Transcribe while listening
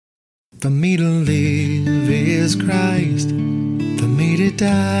For me to live is Christ, for me to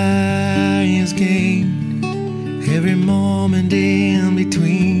die is gain. Every moment in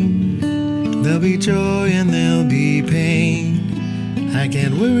between, there'll be joy and there'll be pain. I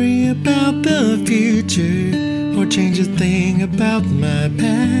can't worry about the future or change a thing about my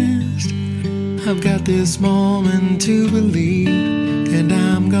past. I've got this moment to believe, and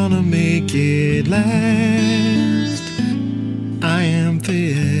I'm gonna make it last. I am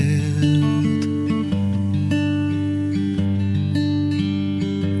filled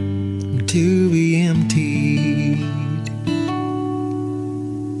to be emptied.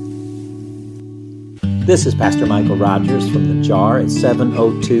 This is Pastor Michael Rogers from The Jar at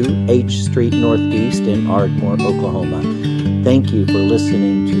 702 H Street Northeast in Ardmore, Oklahoma. Thank you for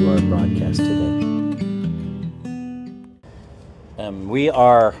listening to our broadcast today. We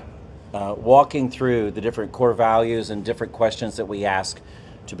are walking through the different core values and different questions that we ask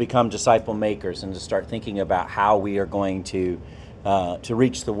to become disciple makers and to start thinking about how we are going to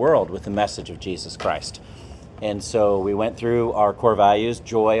reach the world with the message of Jesus Christ. And so we went through our core values: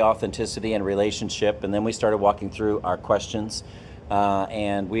 joy, authenticity, and relationship. And then we started walking through our questions.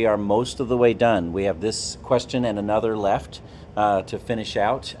 And we are most of the way done. We have this question and another left to finish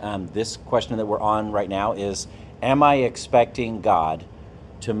out. This question that we're on right now is, am I expecting God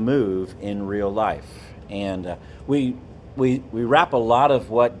to move in real life? And we wrap a lot of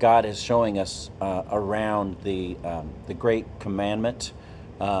what God is showing us around the great commandment,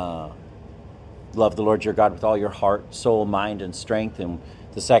 love the Lord your God with all your heart, soul, mind, and strength. And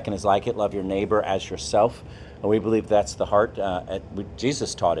the second is like it, love your neighbor as yourself. And we believe that's the heart.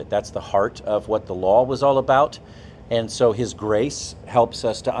 Jesus taught it. That's the heart of what the law was all about. And so his grace helps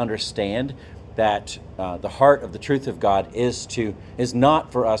us to understand that the heart of the truth of God is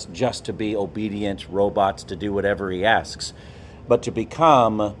not for us just to be obedient robots to do whatever he asks, but to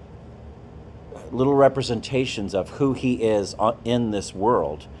become little representations of who he is in this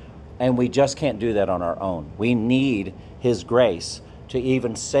world. And we just can't do that on our own. We need his grace to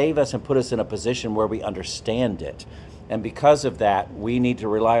even save us and put us in a position where we understand it. And because of that, we need to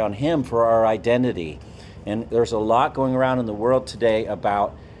rely on him for our identity. And there's a lot going around in the world today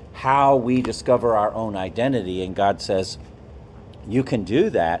about how we discover our own identity. And God says, you can do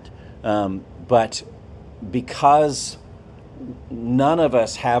that, but because none of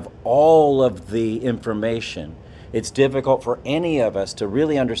us have all of the information, it's difficult for any of us to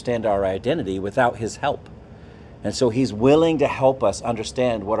really understand our identity without his help. And so he's willing to help us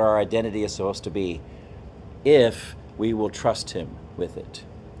understand what our identity is supposed to be if we will trust him with it.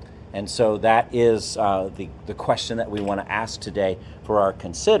 And so that is the question that we want to ask today for our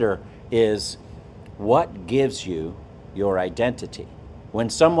consider is, what gives you your identity? When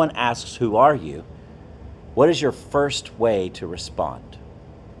someone asks, who are you? What is your first way to respond?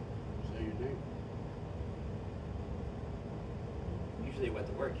 Say your name. Usually what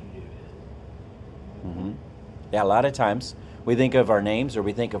the work you do is. Mm-hmm. Yeah, a lot of times we think of our names or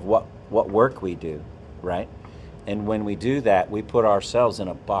we think of what work we do, right? And when we do that, we put ourselves in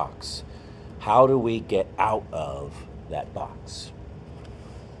a box. How do we get out of that box?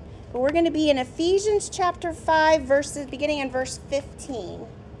 We're going to be in Ephesians chapter 5, beginning in verse 15.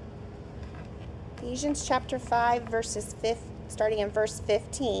 Ephesians chapter 5, starting in verse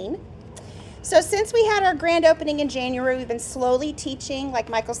 15. So since we had our grand opening in January, we've been slowly teaching, like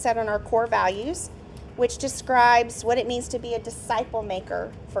Michael said, on our core values, which describes what it means to be a disciple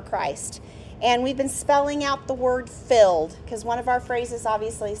maker for Christ. And we've been spelling out the word filled, because one of our phrases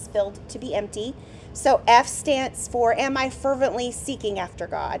obviously is filled to be empty. So F stands for, am I fervently seeking after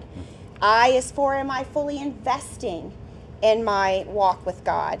God? I is for, am I fully investing in my walk with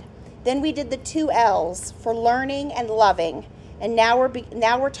God? Then we did the two L's for learning and loving. And now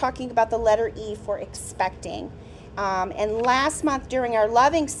we're talking about the letter E for expecting. And last month during our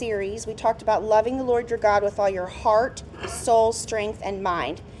loving series, we talked about loving the Lord your God with all your heart, soul, strength, and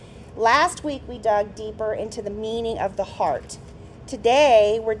mind. Last week, we dug deeper into the meaning of the heart.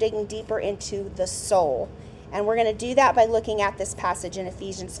 Today, we're digging deeper into the soul. And we're going to do that by looking at this passage in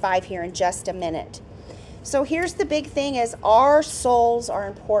Ephesians 5 here in just a minute. So here's the big thing is our souls are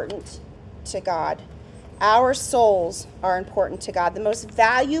important to God. Our souls are important to God. The most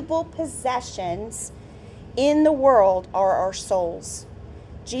valuable possessions in the world are our souls.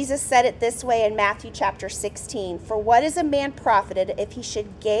 Jesus said it this way in Matthew chapter 16, for what is a man profited if he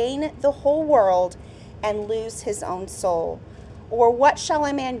should gain the whole world and lose his own soul? Or what shall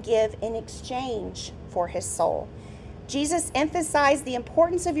a man give in exchange for his soul? Jesus emphasized the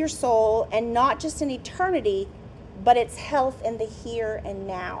importance of your soul, and not just in eternity, but its health in the here and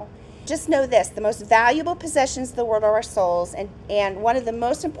now. just know this, the most valuable possessions of the world are our souls, and one of the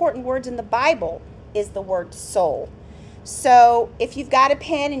most important words in the Bible is the word soul. So if you've got a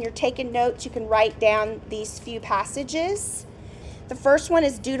pen and you're taking notes, you can write down these few passages. The first one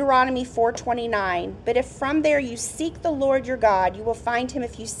is Deuteronomy 4:29. But if from there you seek the Lord your God, you will find him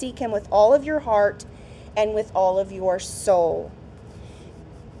if you seek him with all of your heart and with all of your soul.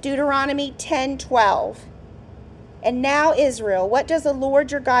 Deuteronomy 10:12. And now, Israel, what does the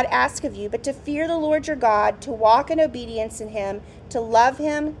Lord your God ask of you but to fear the Lord your God, to walk in obedience in him, to love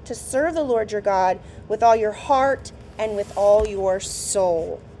him, to serve the Lord your God with all your heart and with all your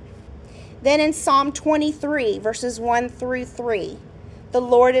soul. Then in Psalm 23, verses 1 through 3, the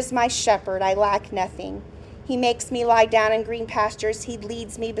Lord is my shepherd, I lack nothing. He makes me lie down in green pastures. He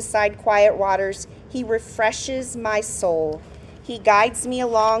leads me beside quiet waters. He refreshes my soul. He guides me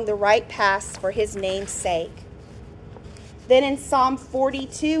along the right paths for his name's sake. Then in Psalm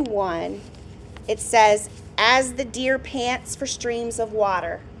 42:1, it says, as the deer pants for streams of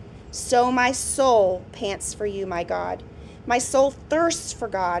water, so my soul pants for you, my God. My soul thirsts for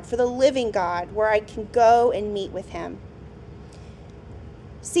God, for the living God, where I can go and meet with him.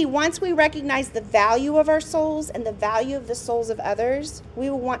 See, once we recognize the value of our souls and the value of the souls of others, we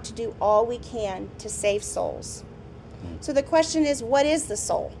will want to do all we can to save souls. So the question is, what is the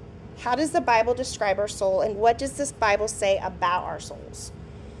soul? How does the Bible describe our soul, and what does this Bible say about our souls?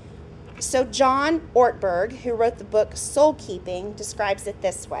 So John Ortberg, who wrote the book Soul Keeping, describes it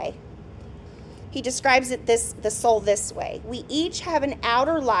this way. He describes the soul this way. We each have an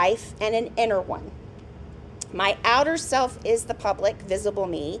outer life and an inner one. My outer self is the public, visible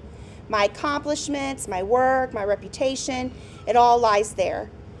me. My accomplishments, my work, my reputation, it all lies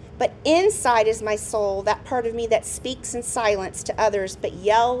there. But inside is my soul, that part of me that speaks in silence to others but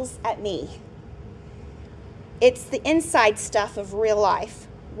yells at me. It's the inside stuff of real life.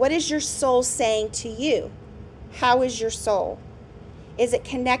 What is your soul saying to you? How is your soul? Is it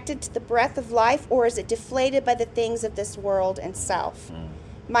connected to the breath of life, or is it deflated by the things of this world and self?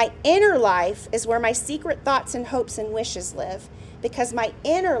 My inner life is where my secret thoughts and hopes and wishes live, because my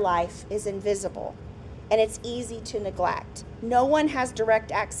inner life is invisible and it's easy to neglect. No one has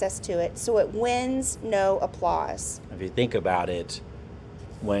direct access to it, so it wins no applause. If you think about it,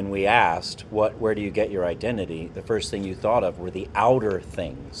 when we asked, where do you get your identity, the first thing you thought of were the outer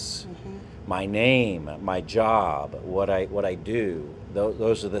things. My name, my job, what I do.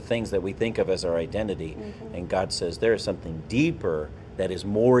 Those are the things that we think of as our identity. And God says there is something deeper that is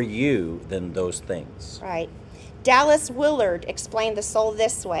more you than those things. Right. Dallas Willard explained the soul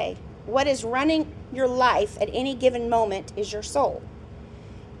this way. What is running your life at any given moment is your soul.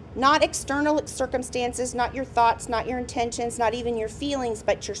 Not external circumstances, not your thoughts, not your intentions, not even your feelings,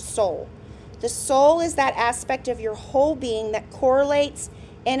 but your soul. The soul is that aspect of your whole being that correlates,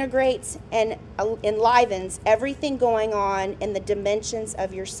 integrates, and enlivens everything going on in the dimensions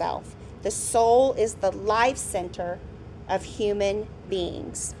of yourself. The soul is the life center of human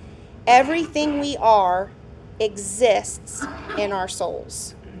beings. Everything we are exists in our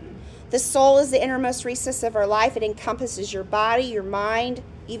souls. The soul is the innermost recess of our life. It encompasses your body, your mind,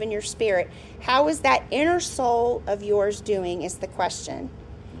 even your spirit. How is that inner soul of yours doing is the question.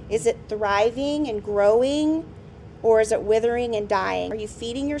 Is it thriving and growing, or is it withering and dying? Are you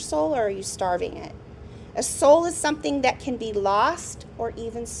feeding your soul, or are you starving it? A soul is something that can be lost or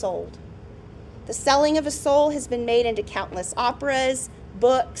even sold. The selling of a soul has been made into countless operas,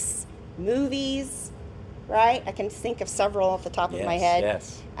 books, movies, right? I can think of several off the top of my head.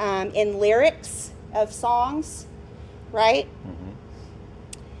 Yes. In lyrics of songs, right?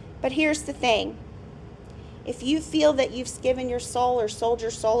 But here's the thing. If you feel that you've given your soul or sold your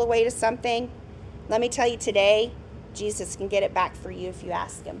soul away to something, let me tell you today, Jesus can get it back for you if you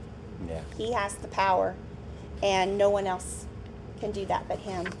ask him. Yeah. He has the power, and no one else can do that but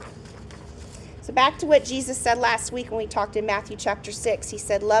him. So back to what Jesus said last week when we talked in Matthew chapter 6. He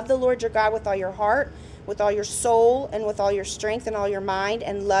said, love the Lord your God with all your heart, with all your soul, and with all your strength and all your mind,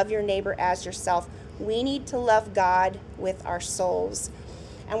 and love your neighbor as yourself. We need to love God with our souls.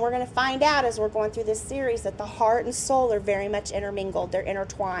 And we're going to find out as we're going through this series that the heart and soul are very much intermingled. They're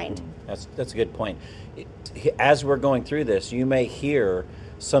intertwined. That's a good point. As we're going through this, you may hear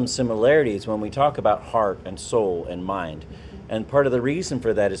some similarities when we talk about heart and soul and mind. And part of the reason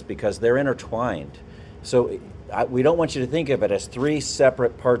for that is because they're intertwined. So we don't want you to think of it as three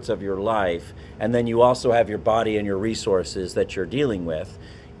separate parts of your life, and then you also have your body and your resources that you're dealing with.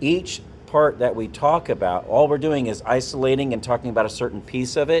 Each part that we talk about, all we're doing is isolating and talking about a certain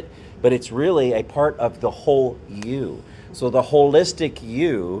piece of it, but it's really a part of the whole you. So the holistic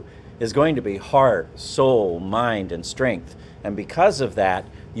you is going to be heart, soul, mind, and strength. And because of that,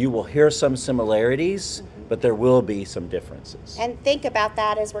 you will hear some similarities, but there will be some differences. And think about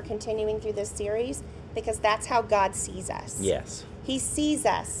that as we're continuing through this series, because that's how God sees us. Yes. He sees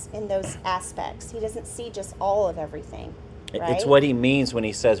us in those aspects. He doesn't see just all of everything. Right? It's what he means when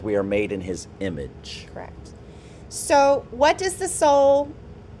he says we are made in his image. Correct. So what does the soul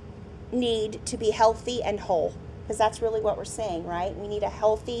need to be healthy and whole? Because that's really what we're saying, right? We need a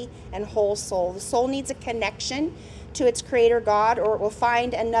healthy and whole soul. The soul needs a connection to its creator God, or it will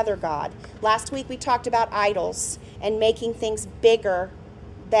find another God. Last week we talked about idols and making things bigger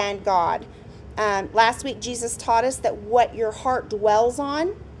than God. Last week Jesus taught us that what your heart dwells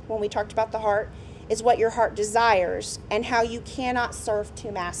on, when we talked about the heart, is what your heart desires, and how you cannot serve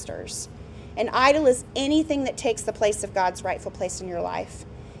two masters. An idol is anything that takes the place of God's rightful place in your life.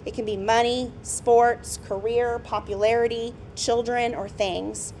 It can be money, sports, career, popularity, children, or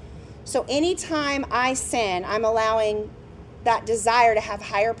things. So anytime I sin, I'm allowing that desire to have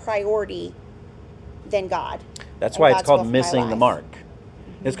higher priority than God. That's and why God's it's called will for my missing the life. mark.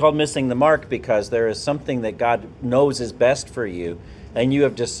 It's called missing the mark because there is something that God knows is best for you, and you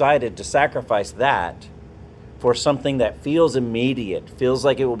have decided to sacrifice that for something that feels immediate, feels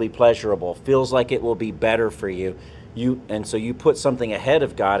like it will be pleasurable, feels like it will be better for you. And so you put something ahead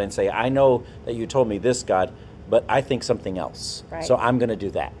of God and say, I know that you told me this, God, but I think something else. Right. So I'm going to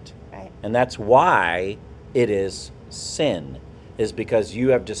do that. Right. And that's why it is sin, is because you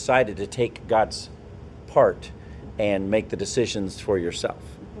have decided to take God's part and make the decisions for yourself.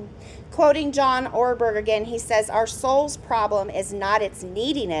 Quoting John Ortberg again, he says, our soul's problem is not its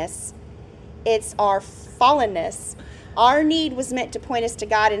neediness, it's our fallenness. Our need was meant to point us to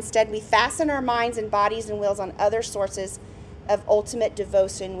God. Instead, we fasten our minds and bodies and wills on other sources of ultimate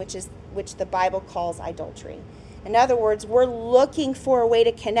devotion, which the Bible calls idolatry. In other words, we're looking for a way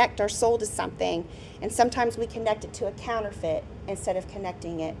to connect our soul to something, and sometimes we connect it to a counterfeit instead of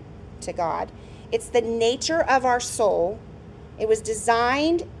connecting it to God. It's the nature of our soul. It was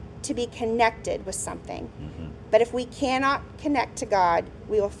designed to be connected with something. Mm-hmm. But if we cannot connect to God,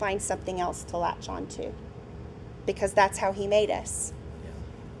 we will find something else to latch onto, because that's how he made us.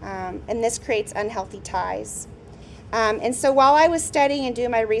 And this creates unhealthy ties. And so while I was studying and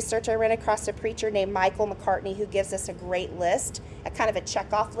doing my research, I ran across a preacher named Michael McCartney who gives us a great list, a kind of a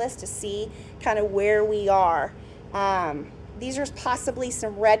checkoff list to see kind of where we are. These are possibly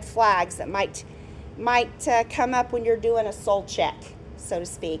some red flags that might come up when you're doing a soul check, so to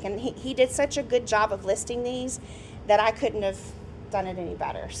speak. And he did such a good job of listing these that I couldn't have done it any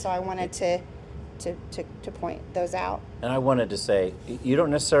better. So I wanted to point those out. And I wanted to say, you don't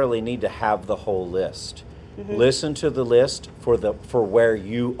necessarily need to have the whole list. Mm-hmm. Listen to the list for where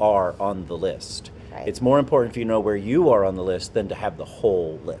you are on the list. Right. It's more important if you know where you are on the list than to have the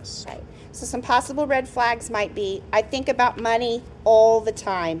whole list. Right. So some possible red flags might be, I think about money all the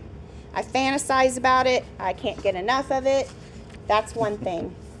time. I fantasize about it. I can't get enough of it. That's one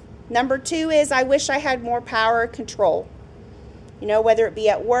thing. Number 2 is, I wish I had more power and control. You know, whether it be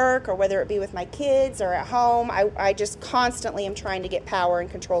at work or whether it be with my kids or at home, I just constantly am trying to get power and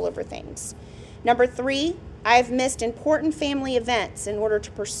control over things. Number 3, I've missed important family events in order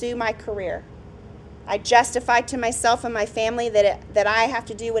to pursue my career. I justify to myself and my family that I have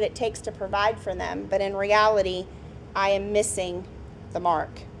to do what it takes to provide for them, but in reality, I am missing the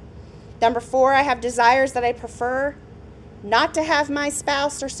mark. Number 4, I have desires that I prefer not to have my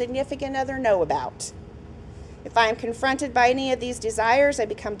spouse or significant other know about. If I am confronted by any of these desires, I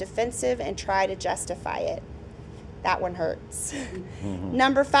become defensive and try to justify it. That one hurts. Mm-hmm.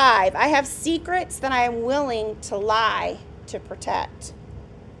 Number 5, I have secrets that I am willing to lie to protect.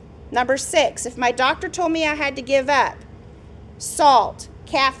 Number 6, if my doctor told me I had to give up salt,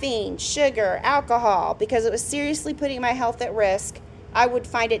 caffeine, sugar, alcohol, because it was seriously putting my health at risk, I would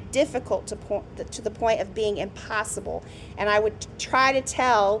find it difficult to the point of being impossible. And I would try to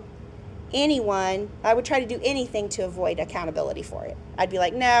tell anyone, I would try to do anything to avoid accountability for it. I'd be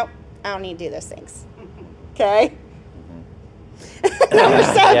like, no, I don't need to do those things. Okay? Number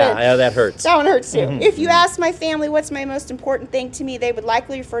 7. Yeah, that hurts. That one hurts too. If you ask my family what's my most important thing to me, they would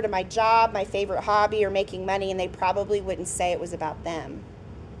likely refer to my job, my favorite hobby, or making money, and they probably wouldn't say it was about them.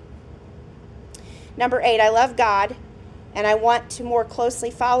 Number 8, I love God, and I want to more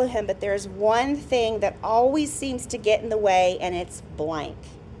closely follow him, but there's one thing that always seems to get in the way, and it's blank.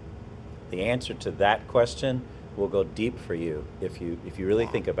 The answer to that question will go deep for you if you really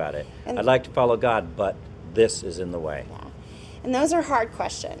think about it. And I'd like to follow God, but this is in the way. Yeah. And those are hard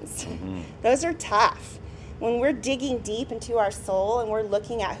questions. Mm-hmm. Those are tough. When we're digging deep into our soul and we're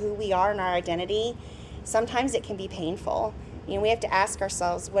looking at who we are and our identity, sometimes it can be painful. You know, we have to ask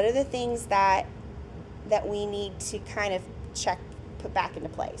ourselves, what are the things that we need to kind of check put back into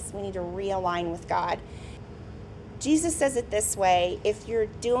place. We need to realign with God. Jesus says it this way: if you're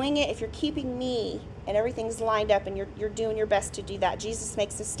doing it, if you're keeping me and everything's lined up and you're doing your best to do that, Jesus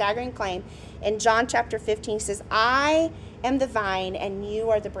makes a staggering claim. In John chapter 15, he says, I am the vine and you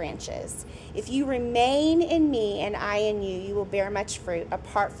are the branches. If you remain in me and I in you, you will bear much fruit.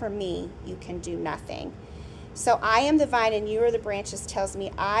 Apart from me, you can do nothing. So I am the vine and you are the branches tells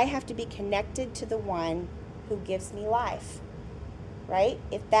me I have to be connected to the one who gives me life, right?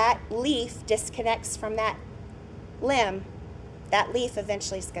 If that leaf disconnects from that limb, that leaf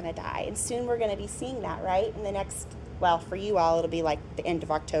eventually is going to die. And soon we're going to be seeing that, right? In the next, well, for you all, it'll be like the end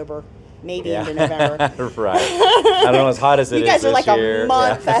of October, maybe into November. Right. I don't know as hot as it is you guys are like year. A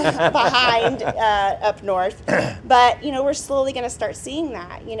month behind up north. But, we're slowly going to start seeing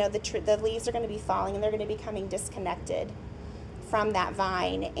that. The leaves are going to be falling and they're going to be becoming disconnected from that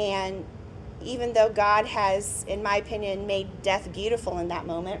vine. And even though God has, in my opinion, made death beautiful in that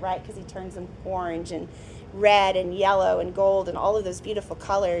moment, right? Because he turns them orange and red and yellow and gold and all of those beautiful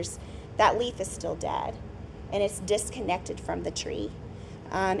colors, that leaf is still dead and it's disconnected from the tree.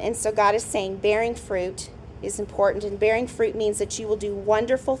 And so God is saying bearing fruit is important, and bearing fruit means that you will do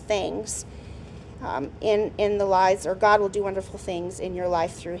wonderful things in the lives, or God will do wonderful things in your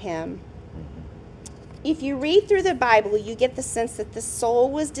life through him. If you read through the Bible, you get the sense that the soul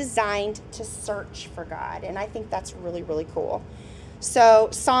was designed to search for God, and I think that's really, really cool. So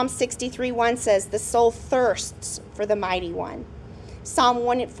Psalm 63:1 says, the soul thirsts for the mighty one. Psalm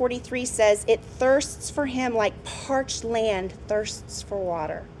 143 says, it thirsts for him like parched land thirsts for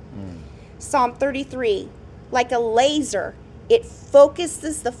water. Psalm 33, like a laser, it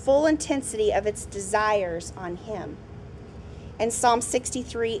focuses the full intensity of its desires on him. And Psalm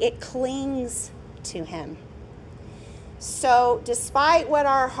 63, it clings to him. So despite what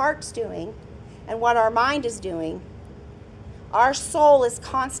our heart's doing and what our mind is doing, our soul is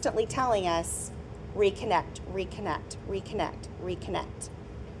constantly telling us, reconnect, reconnect, reconnect, reconnect.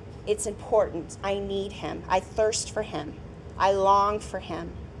 It's important. I need him. I thirst for him. I long for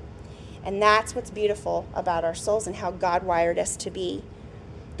him. And that's what's beautiful about our souls and how God wired us to be.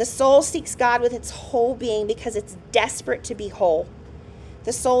 The soul seeks God with its whole being because it's desperate to be whole.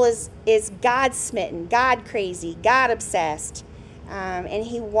 The soul is God-smitten, God-crazy, God-obsessed, and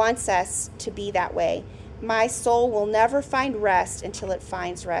he wants us to be that way. My soul will never find rest until it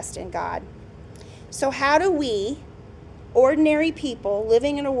finds rest in God. So how do we, ordinary people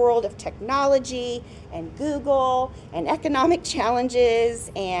living in a world of technology and Google and economic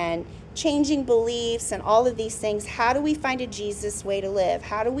challenges and changing beliefs and all of these things, how do we find a Jesus way to live?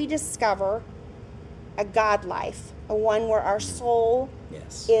 How do we discover a God life, a one where our soul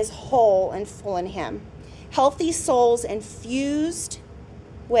is whole and full in him? Healthy souls infused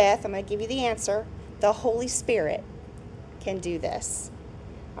with, I'm going to give you the answer, the Holy Spirit can do this.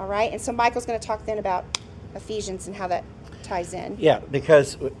 All right? And so Michael's going to talk then about Ephesians and how that ties in. Yeah,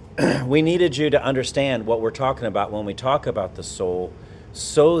 because we needed you to understand what we're talking about when we talk about the soul,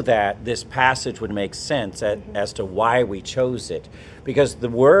 so that this passage would make sense as to why we chose it. Because the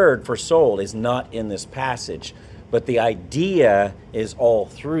word for soul is not in this passage, but the idea is all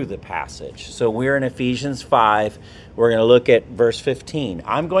through the passage. So we're in Ephesians 5. We're going to look at verse 15.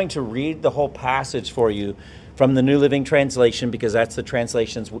 I'm going to read the whole passage for you from the New Living Translation, because that's the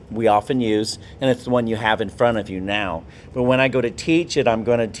translations we often use, and it's the one you have in front of you now. But when I go to teach it, I'm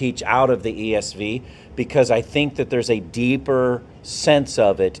going to teach out of the ESV, because I think that there's a deeper sense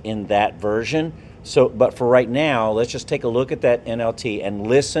of it in that version. So, but for right now, let's just take a look at that NLT and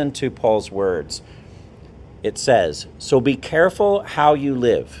listen to Paul's words. It says, so be careful how you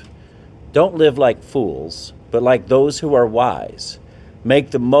live. Don't live like fools, but like those who are wise.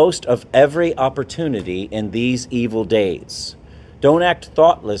 Make the most of every opportunity in these evil days. Don't act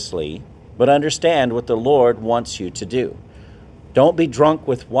thoughtlessly, but understand what the Lord wants you to do. Don't be drunk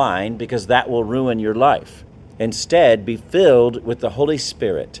with wine, because that will ruin your life. Instead, be filled with the Holy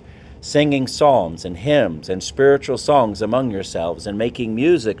Spirit, singing psalms and hymns and spiritual songs among yourselves, and making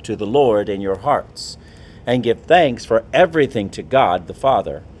music to the Lord in your hearts. And give thanks for everything to God the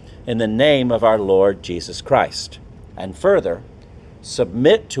Father, in the name of our Lord Jesus Christ. And further,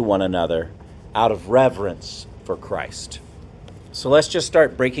 submit to one another out of reverence for Christ. So let's just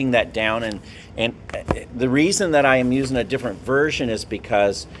start breaking that down. And the reason that I am using a different version is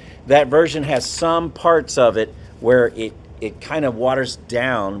because that version has some parts of it where it kind of waters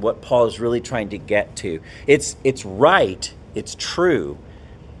down what Paul is really trying to get to. It's right, it's true,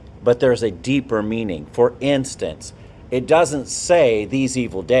 but there's a deeper meaning. For instance, it doesn't say these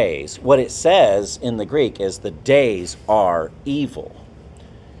evil days. What it says in the Greek is the days are evil.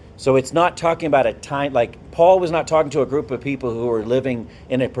 So it's not talking about a time, like Paul was not talking to a group of people who were living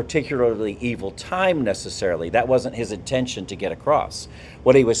in a particularly evil time necessarily. That wasn't his intention to get across.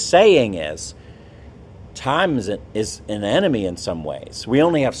 What he was saying is, time is an enemy in some ways. We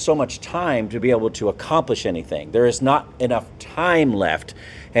only have so much time to be able to accomplish anything. There is not enough time left.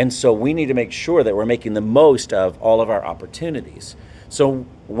 And so we need to make sure that we're making the most of all of our opportunities. So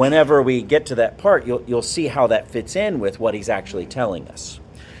whenever we get to that part, you'll see how that fits in with what he's actually telling us.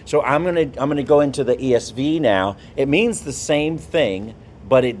 So I'm gonna go into the ESV now. It means the same thing,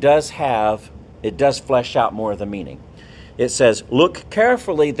 but it does flesh out more of the meaning. It says, "Look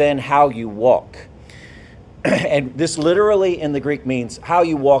carefully then how you walk." And this literally in the Greek means how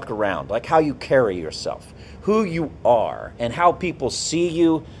you walk around, like how you carry yourself, who you are, and how people see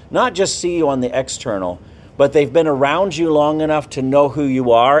you, not just see you on the external, but they've been around you long enough to know who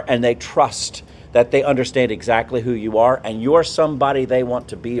you are, and they trust that they understand exactly who you are, and you're somebody they want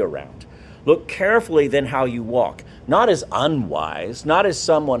to be around. Look carefully then how you walk, not as unwise, not as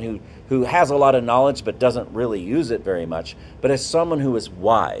someone who has a lot of knowledge but doesn't really use it very much, but as someone who is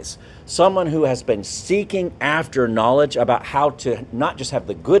wise, someone who has been seeking after knowledge about how to not just have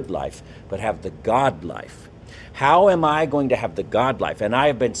the good life, but have the God life. How am I going to have the God life? And I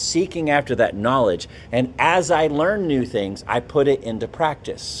have been seeking after that knowledge, and as I learn new things, I put it into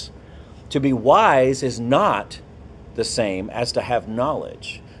practice. To be wise is not the same as to have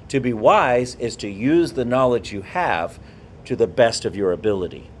knowledge. To be wise is to use the knowledge you have to the best of your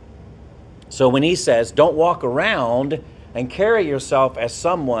ability. So when he says, don't walk around and carry yourself as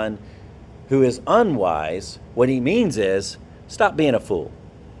someone who is unwise, what he means is, stop being a fool.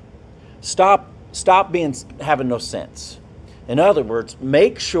 Stop having no sense. In other words,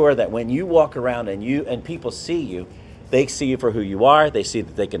 make sure that when you walk around and people see you, they see you for who you are, they see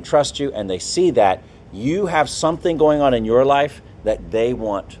that they can trust you, and they see that you have something going on in your life that they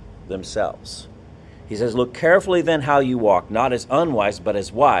want themselves. He says, look carefully then how you walk, not as unwise, but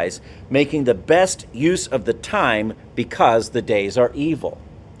as wise, making the best use of the time because the days are evil.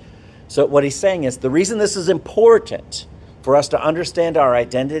 So what he's saying is the reason this is important for us to understand our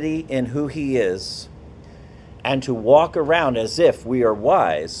identity in who he is and to walk around as if we are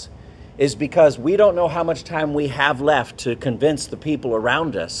wise is because we don't know how much time we have left to convince the people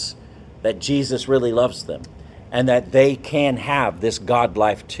around us that Jesus really loves them and that they can have this God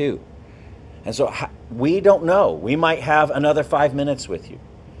life too. And so we don't know. We might have another 5 minutes with you.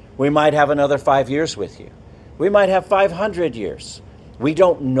 We might have another 5 years with you. We might have 500 years. We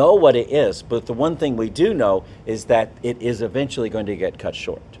don't know what it is, but the one thing we do know is that it is eventually going to get cut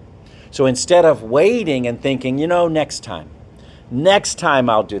short. So instead of waiting and thinking, next time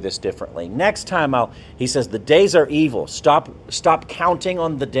I'll do this differently. Next time he says, the days are evil. Stop counting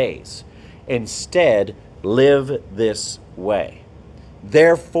on the days. Instead, live this way.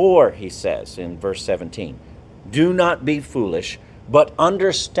 Therefore, he says in verse 17, do not be foolish, but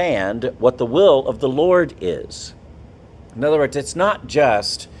understand what the will of the Lord is. In other words, it's not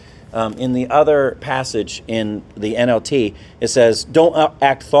just, in the other passage in the NLT, it says, don't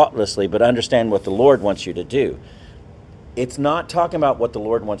act thoughtlessly, but understand what the Lord wants you to do. It's not talking about what the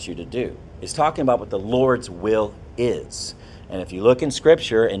Lord wants you to do. It's talking about what the Lord's will is. And if you look in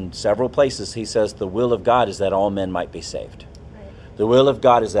Scripture, in several places, he says the will of God is that all men might be saved. Right. The will of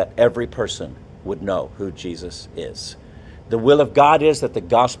God is that every person would know who Jesus is. The will of God is that the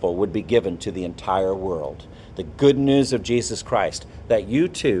gospel would be given to the entire world. The good news of Jesus Christ, that you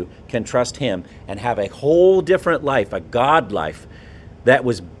too can trust him and have a whole different life, a God life, that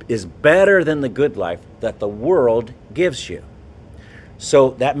is better than the good life that the world gives you.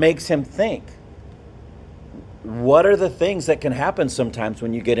 So that makes him think, what are the things that can happen sometimes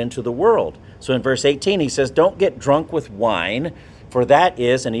when you get into the world? So in verse 18, he says, don't get drunk with wine, for that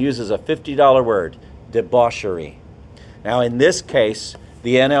is, and he uses a $50 word, debauchery. Now in this case,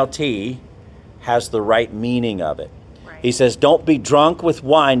 the NLT has the right meaning of it. Right. He says, don't be drunk with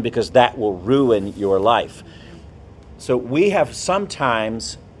wine because that will ruin your life. So we have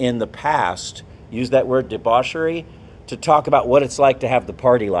sometimes in the past used that word debauchery to talk about what it's like to have the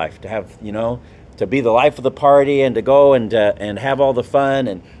party life, to have, to be the life of the party and to go and have all the fun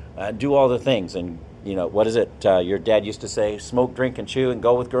and do all the things. And, what is it? Your dad used to say, smoke, drink, and chew and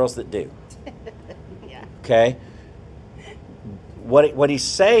go with girls that do. Yeah. Okay? What he's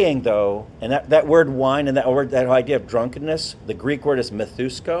saying, though, and that word wine and that idea of drunkenness, the Greek word is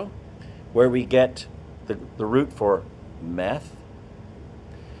methusko, where we get the root for meth,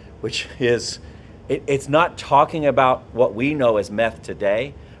 which is, it's not talking about what we know as meth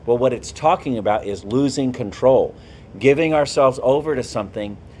today, but what it's talking about is losing control, giving ourselves over to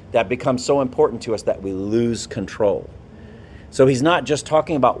something that becomes so important to us that we lose control. So he's not just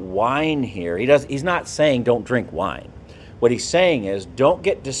talking about wine here. He's not saying don't drink wine. What he's saying is don't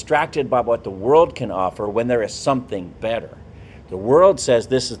get distracted by what the world can offer when there is something better. The world says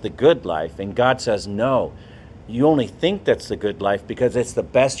this is the good life, and God says no. You only think that's the good life because it's the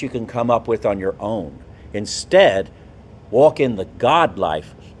best you can come up with on your own. Instead, walk in the God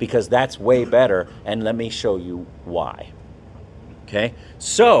life because that's way better, and let me show you why. Okay?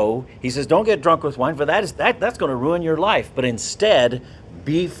 So, he says don't get drunk with wine, for that's going to ruin your life, but instead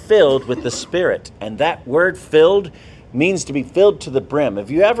be filled with the Spirit. And that word filled means to be filled to the brim. Have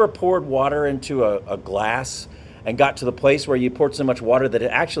you ever poured water into a glass and got to the place where you poured so much water that it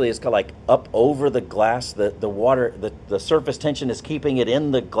actually is kind of like up over the glass? The water, the surface tension is keeping it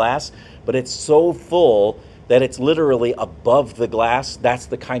in the glass, but it's so full that it's literally above the glass. That's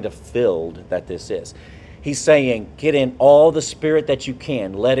the kind of filled that this is. He's saying, get in all the Spirit that you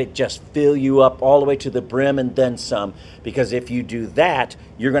can. Let it just fill you up all the way to the brim and then some. Because if you do that,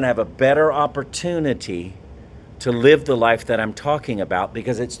 you're going to have a better opportunity to live the life that I'm talking about,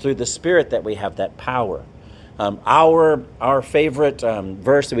 because it's through the Spirit that we have that power. Our favorite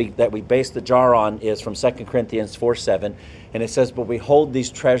verse that we base the jar on is from 2 Corinthians 4:7, and it says, but we hold these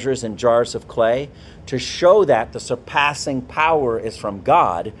treasures in jars of clay to show that the surpassing power is from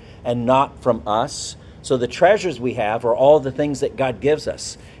God and not from us. So the treasures we have are all the things that God gives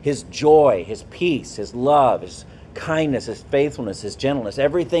us. His joy, His peace, His love, His kindness, His faithfulness, His gentleness,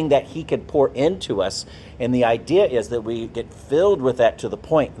 everything that He could pour into us. And the idea is that we get filled with that to the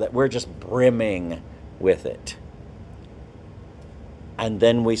point that we're just brimming with it. And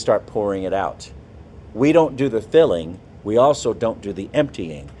then we start pouring it out. We don't do the filling. We also don't do the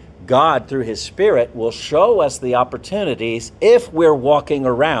emptying. God, through His Spirit, will show us the opportunities if we're walking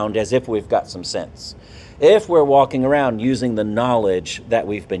around as if we've got some sense. If we're walking around using the knowledge that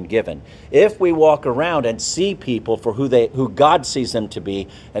we've been given. If we walk around and see people for who God sees them to be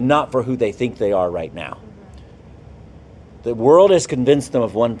and not for who they think they are right now. The world has convinced them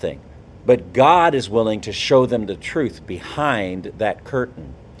of one thing, but God is willing to show them the truth behind that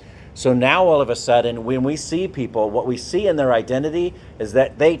curtain. So now all of a sudden, when we see people, what we see in their identity is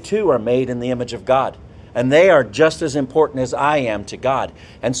that they too are made in the image of God. And they are just as important as I am to God.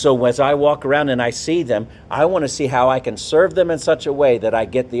 And so as I walk around and I see them, I want to see how I can serve them in such a way that I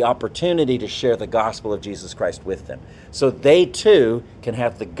get the opportunity to share the gospel of Jesus Christ with them. So they too can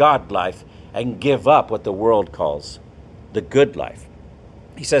have the God life and give up what the world calls the good life.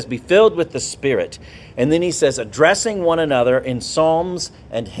 He says, be filled with the Spirit. And then he says, addressing one another in psalms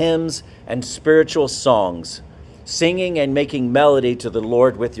and hymns and spiritual songs, singing and making melody to the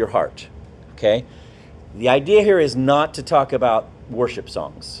Lord with your heart. Okay? The idea here is not to talk about worship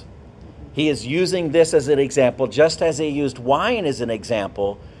songs. He is using this as an example, just as he used wine as an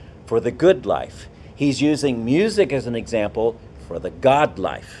example for the good life. He's using music as an example for the God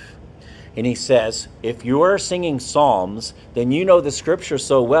life. And he says, if you're singing psalms, then you know the scripture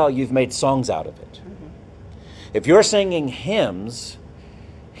so well, you've made songs out of it. If you're singing hymns,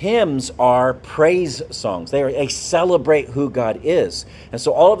 hymns are praise songs. They celebrate who God is. And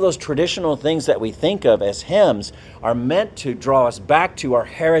so all of those traditional things that we think of as hymns are meant to draw us back to our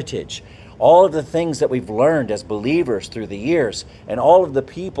heritage. All of the things that we've learned as believers through the years, and all of the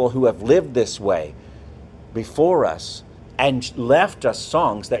people who have lived this way before us, and left us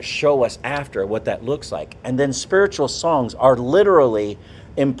songs that show us after what that looks like. And then spiritual songs are literally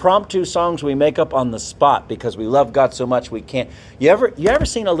impromptu songs we make up on the spot because we love God so much we can't. You ever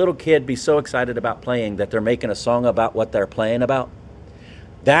seen a little kid be so excited about playing that they're making a song about what they're playing about?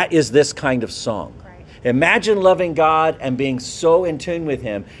 That is this kind of song. Right. Imagine loving God and being so in tune with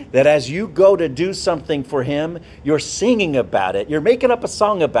Him that as you go to do something for Him, you're singing about it. You're making up a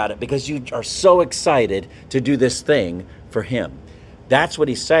song about it because you are so excited to do this thing for Him. That's what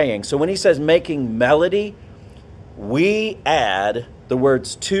he's saying. So when he says making melody, we add the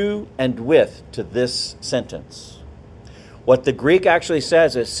words to and with to this sentence. What the Greek actually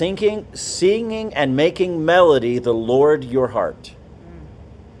says is singing and making melody the Lord your heart.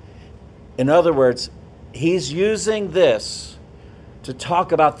 In other words, he's using this to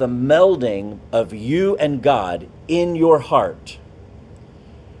talk about the melding of you and God in your heart.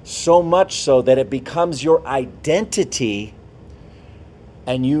 So much so that it becomes your identity,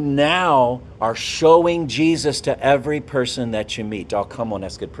 and you now are showing Jesus to every person that you meet. Oh, come on,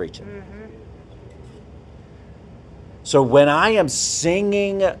 that's good preaching. Mm-hmm. So when I am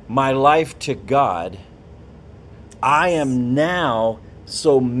singing my life to God, I am now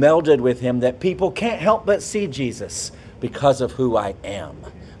so melded with Him that people can't help but see Jesus because of who I am.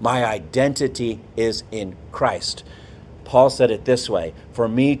 My identity is in Christ. Paul said it this way, for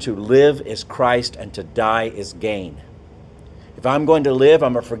me to live is Christ and to die is gain. If I'm going to live,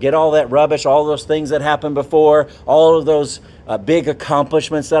 I'm going to forget all that rubbish, all those things that happened before, all of those big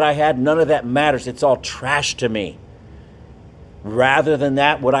accomplishments that I had. None of that matters. It's all trash to me. Rather than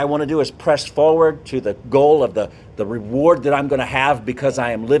that, what I want to do is press forward to the goal of the reward that I'm going to have because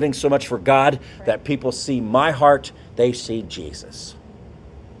I am living so much for God, that people see my heart, they see Jesus.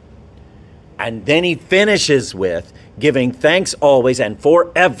 And then he finishes with giving thanks always and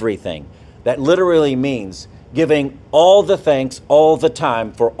for everything. That literally means giving all the thanks all the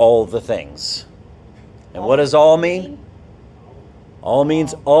time for all the things. And what does all mean? All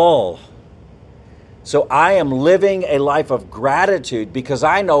means all. So I am living a life of gratitude because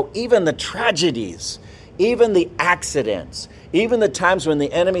I know even the tragedies, even the accidents, even the times when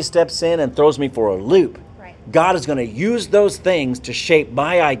the enemy steps in and throws me for a loop, God is going to use those things to shape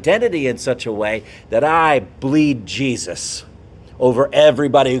my identity in such a way that I bleed Jesus over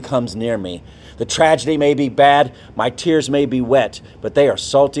everybody who comes near me. The tragedy may be bad, my tears may be wet, but they are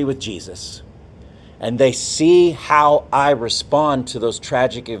salty with Jesus. And they see how I respond to those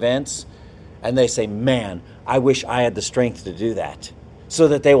tragic events, and they say, man, I wish I had the strength to do that. So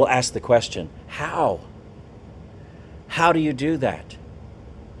that they will ask the question, how? How do you do that?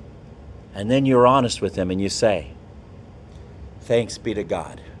 And then you're honest with them and you say, thanks be to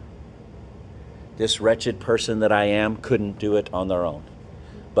God. This wretched person that I am couldn't do it on their own.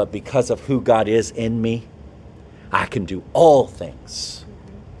 But because of who God is in me, I can do all things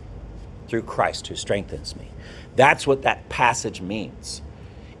through Christ who strengthens me. That's what that passage means.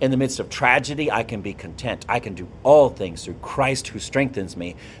 In the midst of tragedy, I can be content. I can do all things through Christ who strengthens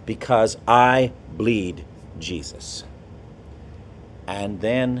me because I bleed Jesus. And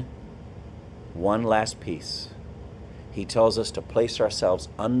then one last piece. He tells us to place ourselves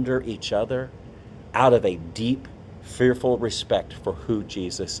under each other out of a deep, fearful respect for who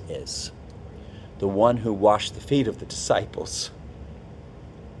Jesus is. The one who washed the feet of the disciples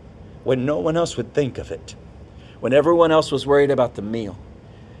when no one else would think of it. When everyone else was worried about the meal,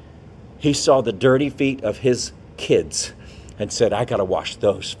 he saw the dirty feet of his kids and said, I got to wash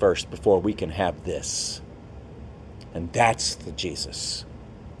those first before we can have this. And that's the Jesus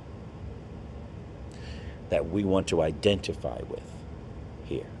that we want to identify with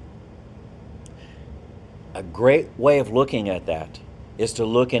here. A great way of looking at that is to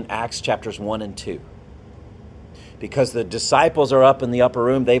look in Acts chapters 1 and 2. Because the disciples are up in the upper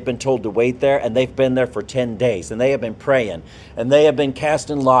room, they've been told to wait there, and they've been there for 10 days, and they have been praying, and they have been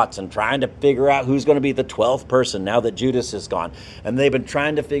casting lots and trying to figure out who's going to be the 12th person now that Judas is gone. And they've been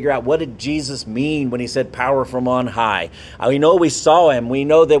trying to figure out, what did Jesus mean when he said power from on high? We know we saw him. We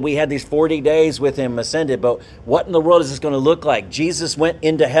know that we had these 40 days with him ascended, but what in the world is this going to look like? Jesus went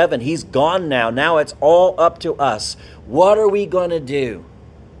into heaven. He's gone now. Now it's all up to us. What are we going to do?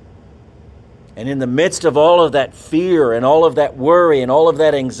 And in the midst of all of that fear and all of that worry and all of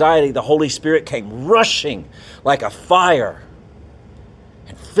that anxiety, the Holy Spirit came rushing like a fire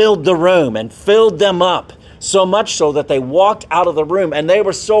and filled the room and filled them up, so much so that they walked out of the room and they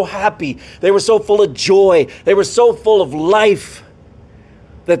were so happy. They were so full of joy. They were so full of life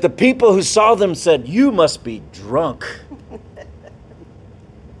that the people who saw them said, you must be drunk.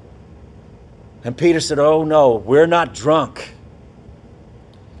 And Peter said, oh no, we're not drunk.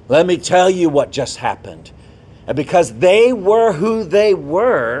 Let me tell you what just happened. And because they were who they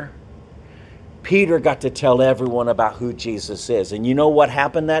were, Peter got to tell everyone about who Jesus is. And you know what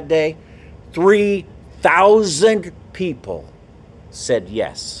happened that day? 3,000 people said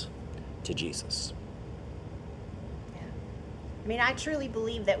yes to Jesus. Yeah. I mean, I truly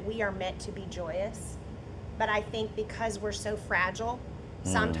believe that we are meant to be joyous. But I think because we're so fragile,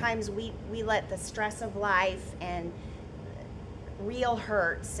 sometimes we let the stress of life and real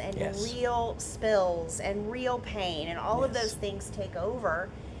hurts and real spills and real pain and all of those things take over.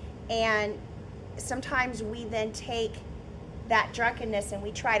 And sometimes we then take that drunkenness and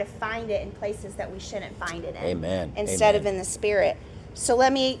we try to find it in places that we shouldn't find it in. Amen. Instead of in the Spirit. So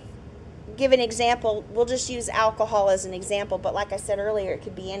let me give an example. We'll just use alcohol as an example, but like I said earlier, it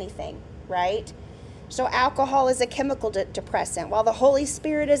could be anything, right? So alcohol is a chemical depressant, while the Holy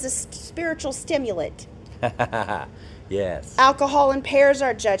Spirit is a spiritual stimulant. Yes. Alcohol impairs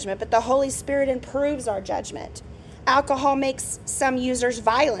our judgment, but the Holy Spirit improves our judgment. Alcohol makes some users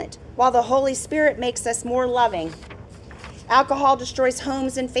violent, while the Holy Spirit makes us more loving. Alcohol destroys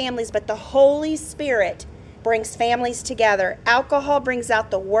homes and families, but the Holy Spirit brings families together. Alcohol brings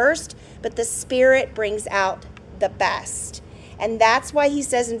out the worst, but the Spirit brings out the best. And that's why he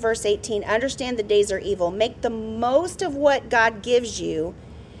says in verse 18, understand the days are evil. Make the most of what God gives you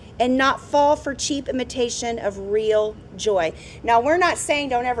and not fall for cheap imitation of real joy. Now, we're not saying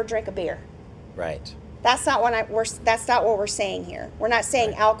don't ever drink a beer. Right. That's not that's not what we're saying here. We're not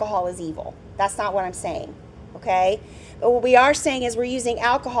saying alcohol is evil. That's not what I'm saying. Okay? But what we are saying is we're using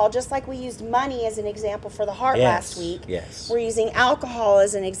alcohol just like we used money as an example for the heart last week. Yes. We're using alcohol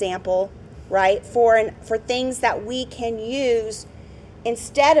as an example, right? For things that we can use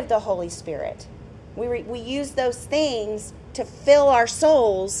instead of the Holy Spirit. We use those things to fill our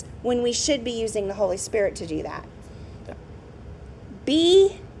souls when we should be using the Holy Spirit to do that. Yeah.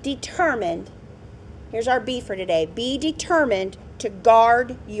 Be determined. Here's our B for today. Be determined to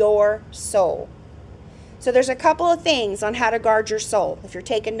guard your soul. So there's a couple of things on how to guard your soul if you're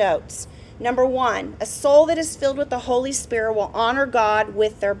taking notes. Number 1, a soul that is filled with the Holy Spirit will honor God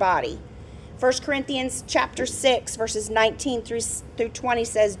with their body. 1 Corinthians chapter 6, verses 19 through 20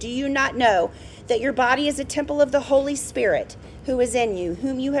 says, "Do you not know that your body is a temple of the Holy Spirit who is in you,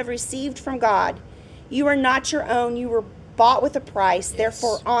 whom you have received from God? You are not your own. You were bought with a price. Yes.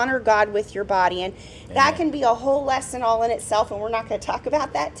 Therefore, honor God with your body." And that can be a whole lesson all in itself, and we're not going to talk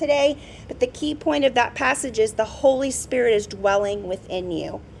about that today. But the key point of that passage is the Holy Spirit is dwelling within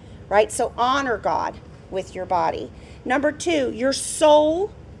you, right? So honor God with your body. Number 2, your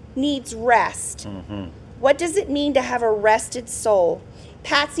soul needs rest. Mm-hmm. What does it mean to have a rested soul?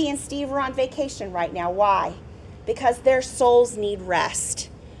 Patsy and Steve are on vacation right now. Why? Because their souls need rest,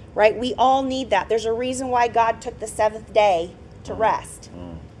 right? We all need that. There's a reason why God took the 7th day to rest,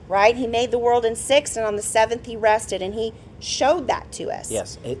 right? He made the world in 6, and on the 7th he rested, and he showed that to us.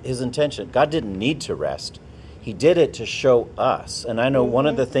 Yes, his intention. God didn't need to rest. He did it to show us. And I know one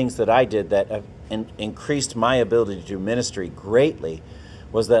of the things that I did that increased my ability to do ministry greatly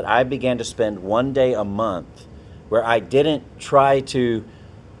was that I began to spend 1 day a month where I didn't try to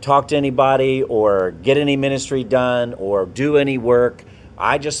talk to anybody or get any ministry done or do any work.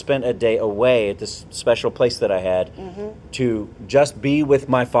 I just spent a day away at this special place that I had to just be with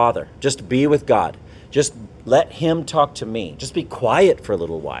my Father, just be with God, just let Him talk to me, just be quiet for a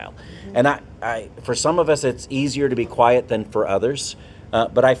little while. And I for some of us, it's easier to be quiet than for others.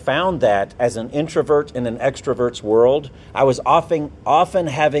 But I found that as an introvert in an extrovert's world, I was often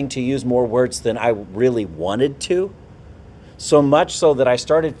having to use more words than I really wanted to. So much so that I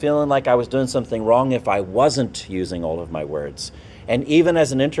started feeling like I was doing something wrong if I wasn't using all of my words. And even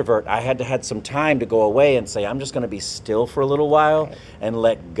as an introvert, I had to have some time to go away and say, I'm just going to be still for a little while and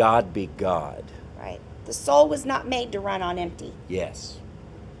let God be God. Right. The soul was not made to run on empty. Yes.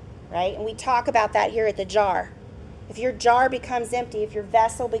 Right? And we talk about that here at the jar. If your jar becomes empty, if your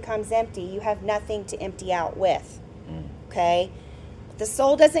vessel becomes empty, you have nothing to empty out with. Okay? The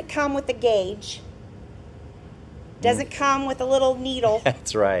soul doesn't come with a gauge. Doesn't come with a little needle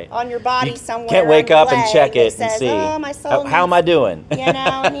That's right. on your body You somewhere. can't wake on your up and leg check that it and says, see. Oh, my soul How am I doing?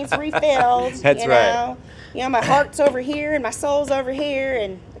 it needs refilled. That's right. You know, my heart's over here and my soul's over here,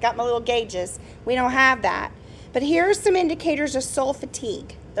 and I got my little gauges. We don't have that. But here are some indicators of soul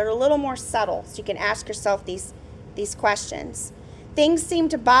fatigue. They're a little more subtle, so you can ask yourself these questions. Things seem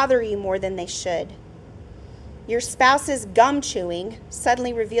to bother you more than they should. Your spouse's gum chewing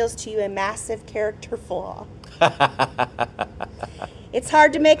suddenly reveals to you a massive character flaw. It's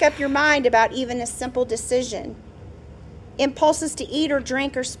hard to make up your mind about even a simple decision. Impulses to eat or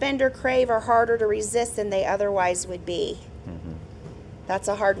drink or spend or crave are harder to resist than they otherwise would be. That's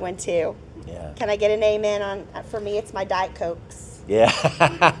a hard one too. Yeah. Can I get an amen on? For me, it's my Diet Cokes. Yeah.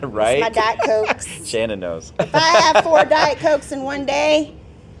 Right? It's my Diet Cokes. Shannon knows. If I have 4 Diet Cokes in one day,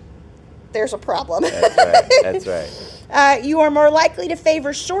 there's a problem. That's right. That's right. You are more likely to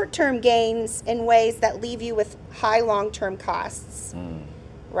favor short-term gains in ways that leave you with high long-term costs,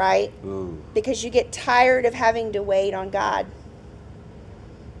 right? Ooh. Because you get tired of having to wait on God.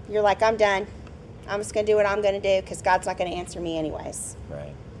 You're like, I'm done. I'm just going to do what I'm going to do because God's not going to answer me anyways.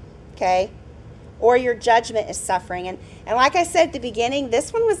 Right. Okay? Or your judgment is suffering. And like I said at the beginning,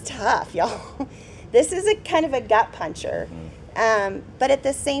 this one was tough, y'all. This is a kind of a gut puncher. But at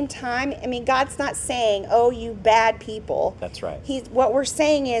the same time, I mean, God's not saying, oh, you bad people. That's right. What we're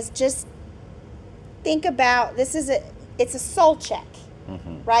saying is just think about, it's a soul check,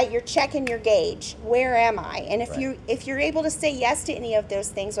 right? You're checking your gauge. Where am I? And if you're able to say yes to any of those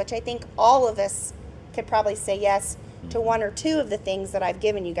things, which I think all of us could probably say yes to 1 or 2 of the things that I've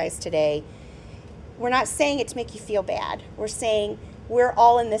given you guys today, we're not saying it to make you feel bad. We're saying we're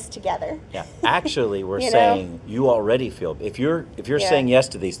all in this together. Yeah. Actually, we're You know? saying you already feel. If you're saying yes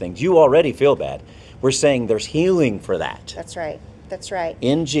to these things, you already feel bad. We're saying there's healing for that. That's right. That's right.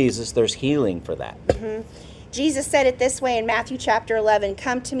 In Jesus, there's healing for that. Jesus said it this way in Matthew chapter 11,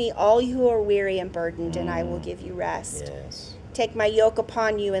 "Come to me, all you who are weary and burdened, and I will give you rest. Yes. Take my yoke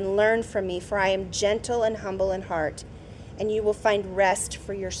upon you and learn from me, for I am gentle and humble in heart, and you will find rest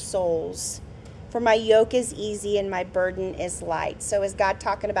for your souls. For my yoke is easy and my burden is light. So is God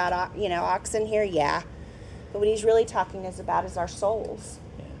talking about, oxen here? Yeah. But what he's really talking about is our souls.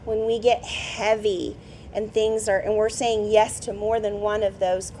 Yeah. When we get heavy and and we're saying yes to more than one of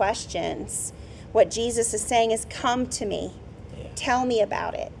those questions, what Jesus is saying is, come to me. Yeah. Tell me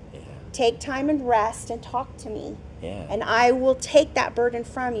about it. Yeah. Take time and rest and talk to me. Yeah. And I will take that burden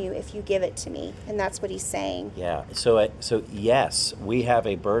from you if you give it to me. And that's what he's saying. Yeah. So yes, we have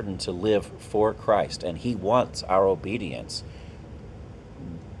a burden to live for Christ, and he wants our obedience.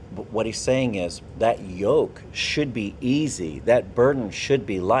 But what he's saying is that yoke should be easy. That burden should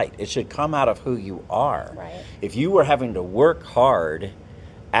be light. It should come out of who you are. Right. If you were having to work hard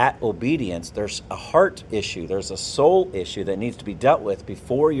at obedience, there's a heart issue. There's a soul issue that needs to be dealt with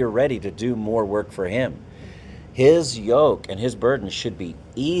before you're ready to do more work for him. His yoke and his burden should be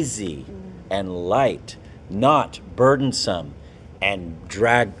easy and light, not burdensome and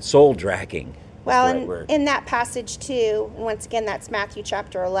soul dragging. Well, in that passage too, and once again, that's Matthew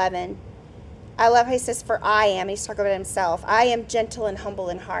chapter 11. I love how he says, for I am, he's talking about himself, I am gentle and humble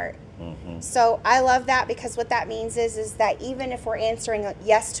in heart. Mm-hmm. So I love that, because what that means is that even if we're answering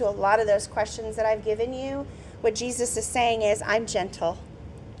yes to a lot of those questions that I've given you, what Jesus is saying is, I'm gentle.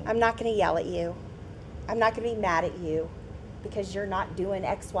 I'm not going to yell at you. I'm not going to be mad at you because you're not doing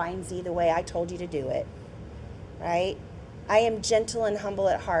X, Y, and Z the way I told you to do it. Right? I am gentle and humble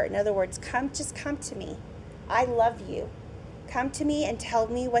at heart. In other words, just come to me. I love you. Come to me and tell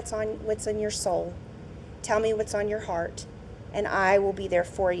me what's in your soul. Tell me what's on your heart, and I will be there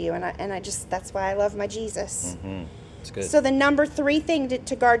for you. And I just, that's why I love my Jesus. Mm-hmm. It's good. So the number 3 thing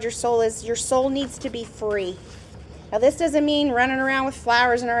to guard your soul is your soul needs to be free. Now, this doesn't mean running around with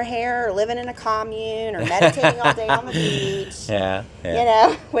flowers in our hair or living in a commune or meditating all day on the beach.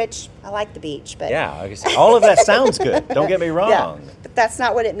 Yeah. Which I like the beach, but yeah, I guess all of that sounds good. Don't get me wrong. Yeah, but that's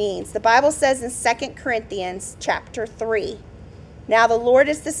not what it means. The Bible says in 2 Corinthians chapter 3, now the Lord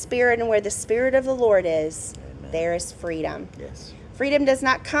is the Spirit, and where the Spirit of the Lord is, Amen. There is freedom. Yes. Freedom does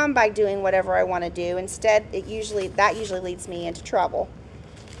not come by doing whatever I want to do. Instead, that usually leads me into trouble.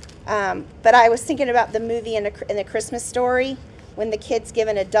 But I was thinking about the movie in the Christmas Story when the kid's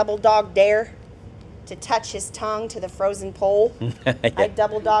given a double dog dare to touch his tongue to the frozen pole. Yeah. I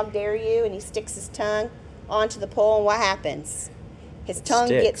double dog dare you, and he sticks his tongue onto the pole, and what happens? His tongue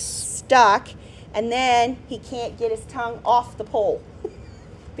gets stuck, and then he can't get his tongue off the pole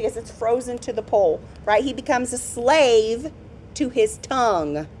because it's frozen to the pole, right? He becomes a slave to his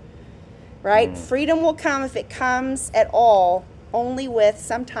tongue, right? Freedom will come, if it comes at all, only with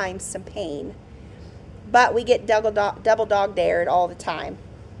sometimes some pain. But we get double dog dared all the time.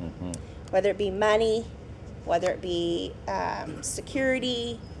 Mm-hmm. Whether it be money, whether it be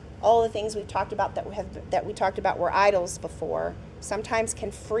security, all the things we've talked about that we talked about were idols before, sometimes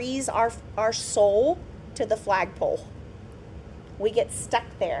can freeze our soul to the flagpole. We get stuck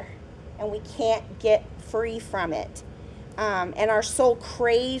there, and we can't get free from it. And our soul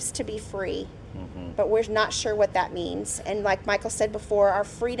craves to be free. But we're not sure what that means. And like Michael said before, our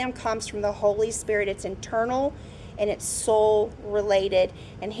freedom comes from the Holy Spirit. It's internal and it's soul related.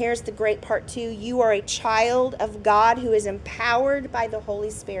 And here's the great part too. You are a child of God who is empowered by the Holy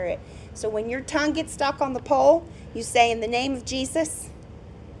Spirit. So when your tongue gets stuck on the pole, you say, in the name of Jesus.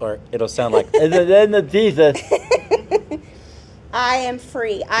 Or it'll sound like, in the name of Jesus. I am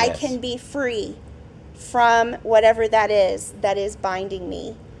free. Yes. I can be free from whatever that is binding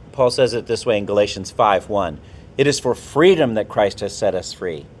me. Paul says it this way in Galatians 5:1. It is for freedom that Christ has set us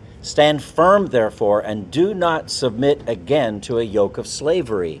free. Stand firm, therefore, and do not submit again to a yoke of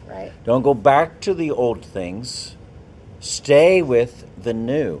slavery. Right. Don't go back to the old things. Stay with the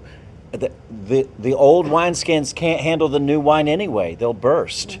new. The old wineskins can't handle the new wine anyway. They'll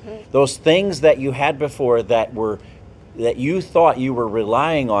burst. Those things that you had before that you thought you were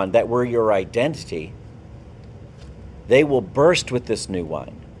relying on, that were your identity, they will burst with this new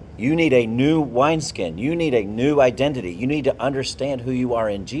wine. You need a new wineskin. You need a new identity. You need to understand who you are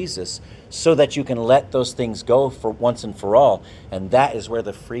in Jesus so that you can let those things go for once and for all. And that is where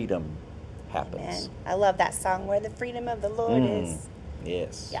the freedom happens. Amen. I love that song, Where the Freedom of the Lord is.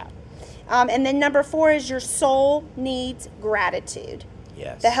 Yes. Yeah. And then number 4 is your soul needs gratitude.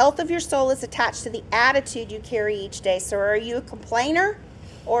 Yes. The health of your soul is attached to the attitude you carry each day. So are you a complainer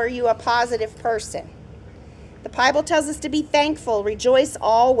or are you a positive person? The Bible tells us to be thankful, rejoice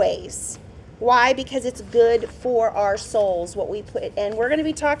always. Why? Because it's good for our souls, what we put. And we're going to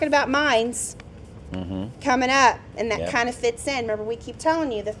be talking about minds coming up, and that kind of fits in. Remember, we keep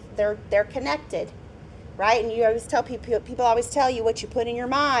telling you that they're connected, right? And you always tell people always tell you what you put in your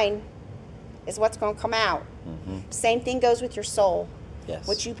mind is what's going to come out. Same thing goes with your soul. Yes.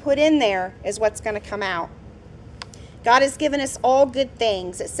 What you put in there is what's going to come out. God has given us all good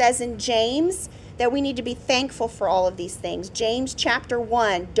things. It says in James that we need to be thankful for all of these things. James chapter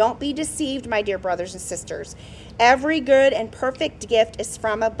 1, don't be deceived, my dear brothers and sisters. Every good and perfect gift is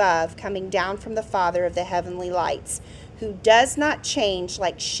from above, coming down from the Father of the heavenly lights, who does not change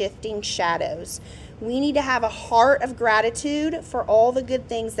like shifting shadows. We need to have a heart of gratitude for all the good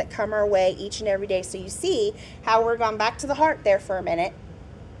things that come our way each and every day. So you see how we're going back to the heart there for a minute,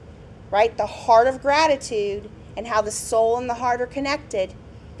 right? The heart of gratitude and how the soul and the heart are connected.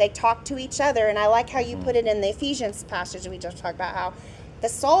 They talk to each other. And I like how you put it in the Ephesians passage we just talked about, how the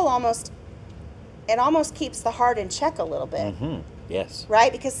soul almost keeps the heart in check a little bit. Yes.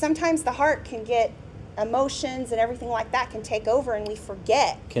 Right? Because sometimes the heart can get emotions and everything like that can take over and we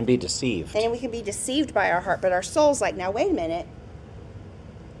forget. Can be deceived. And we can be deceived by our heart. But our soul's like, now wait a minute.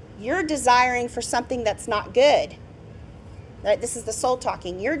 You're desiring for something that's not good. Right? This is the soul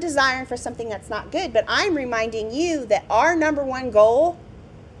talking. You're desiring for something that's not good. But I'm reminding you that our number one goal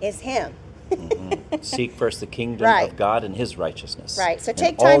is Him. Seek first the kingdom Right. of God and His righteousness. Right. So And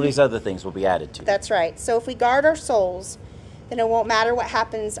take all time. these other things will be added to. That's right. So if we guard our souls, then it won't matter what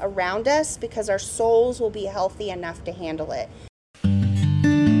happens around us because our souls will be healthy enough to handle it.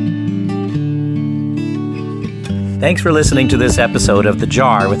 Thanks for listening to this episode of The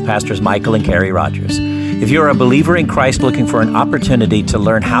Jar with Pastors Michael and Carrie Rogers. If you're a believer in Christ looking for an opportunity to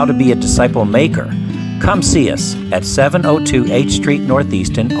learn how to be a disciple maker, come see us at 702 H Street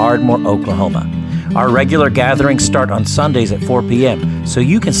Northeast in Ardmore, Oklahoma. Our regular gatherings start on Sundays at 4 p.m., so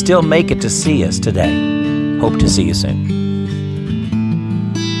you can still make it to see us today. Hope to see you soon.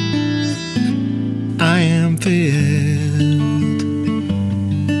 I am filled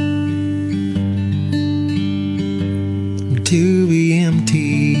to be empty.